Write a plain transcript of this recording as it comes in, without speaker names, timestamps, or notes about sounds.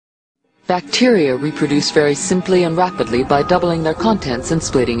Bacteria reproduce very simply and rapidly by doubling their contents and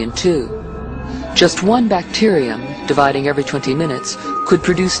splitting in two. Just one bacterium, dividing every 20 minutes, could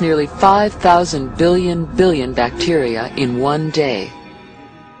produce nearly 5,000 billion bacteria in one day.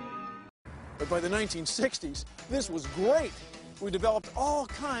 But by the 1960s, this was great. We developed all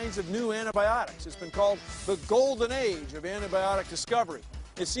kinds of new antibiotics. It's been called the golden age of antibiotic discovery.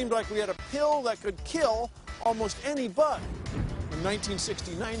 It seemed like we had a pill that could kill almost any bug. In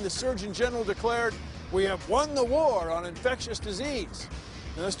 1969, the Surgeon General declared, "We have won the war on infectious disease."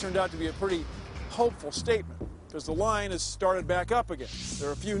 Now, this turned out to be a pretty hopeful statement, because the line has started back up again. There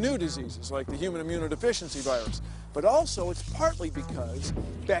are a few new diseases, like the human immunodeficiency virus. But also, it's partly because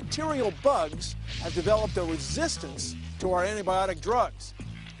bacterial bugs have developed a resistance to our antibiotic drugs.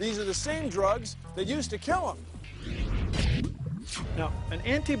 These are the same drugs that used to kill them. Now, an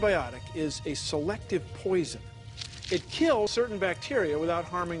antibiotic is a selective poison. It kills certain bacteria without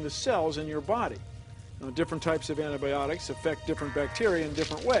harming the cells in your body. Now, different types of antibiotics affect different bacteria in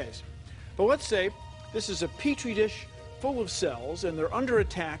different ways. But let's say this is a petri dish full of cells, and they're under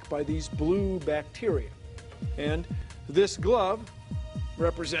attack by these blue bacteria. And this glove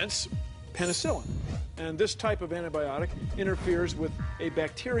represents penicillin. And this type of antibiotic interferes with a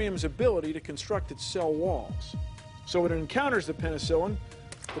bacterium's ability to construct its cell walls. So when it encounters the penicillin,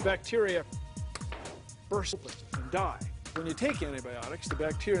 the bacteria burst open and die. When you take antibiotics, the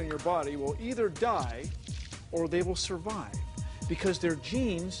bacteria in your body will either die or they will survive, because their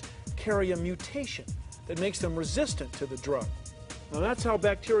genes carry a mutation that makes them resistant to the drug. Now, that's how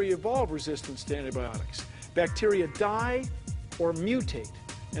bacteria evolve resistance to antibiotics. Bacteria die or mutate,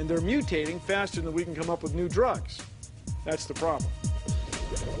 and they're mutating faster than we can come up with new drugs. That's the problem.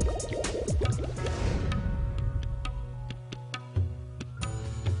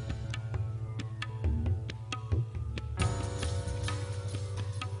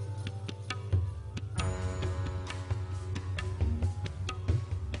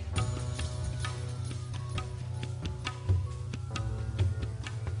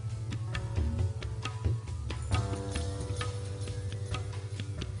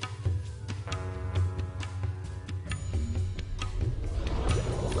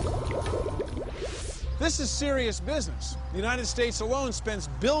 This is serious business. The United States alone spends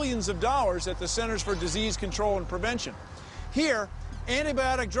billions of dollars at the Centers for Disease Control and Prevention. Here,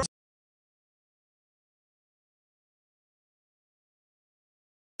 antibiotic drugs.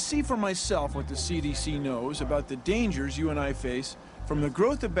 See for myself what the CDC knows about the dangers you and I face from the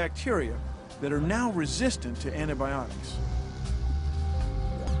growth of bacteria that are now resistant to antibiotics.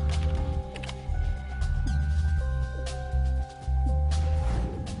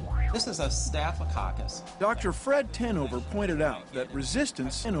 This is a staphylococcus. Dr. Fred Tenover pointed out that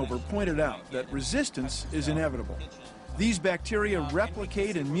resistance is inevitable. These bacteria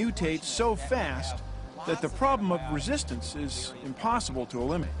replicate and mutate so fast that the problem of resistance is impossible to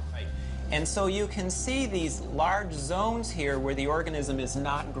eliminate. And so you can see these large zones here where the organism is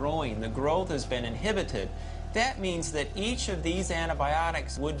not growing. The growth has been inhibited. That means that each of these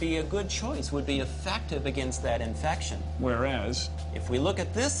antibiotics would be a good choice, would be effective against that infection. Whereas, if we look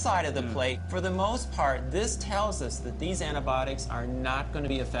at this side of the plate, for the most part, this tells us that these antibiotics are not going to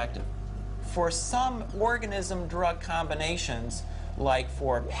be effective. For some organism-drug combinations, like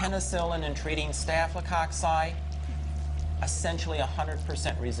for penicillin and treating staphylococci, essentially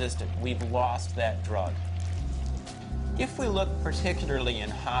 100% resistant. We've lost that drug. If we look particularly in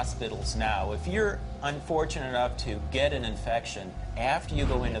hospitals now, if you're unfortunate enough to get an infection after you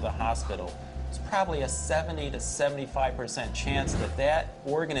go into the hospital, it's probably a 70 to 75% chance that that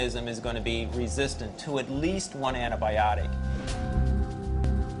organism is going to be resistant to at least one antibiotic.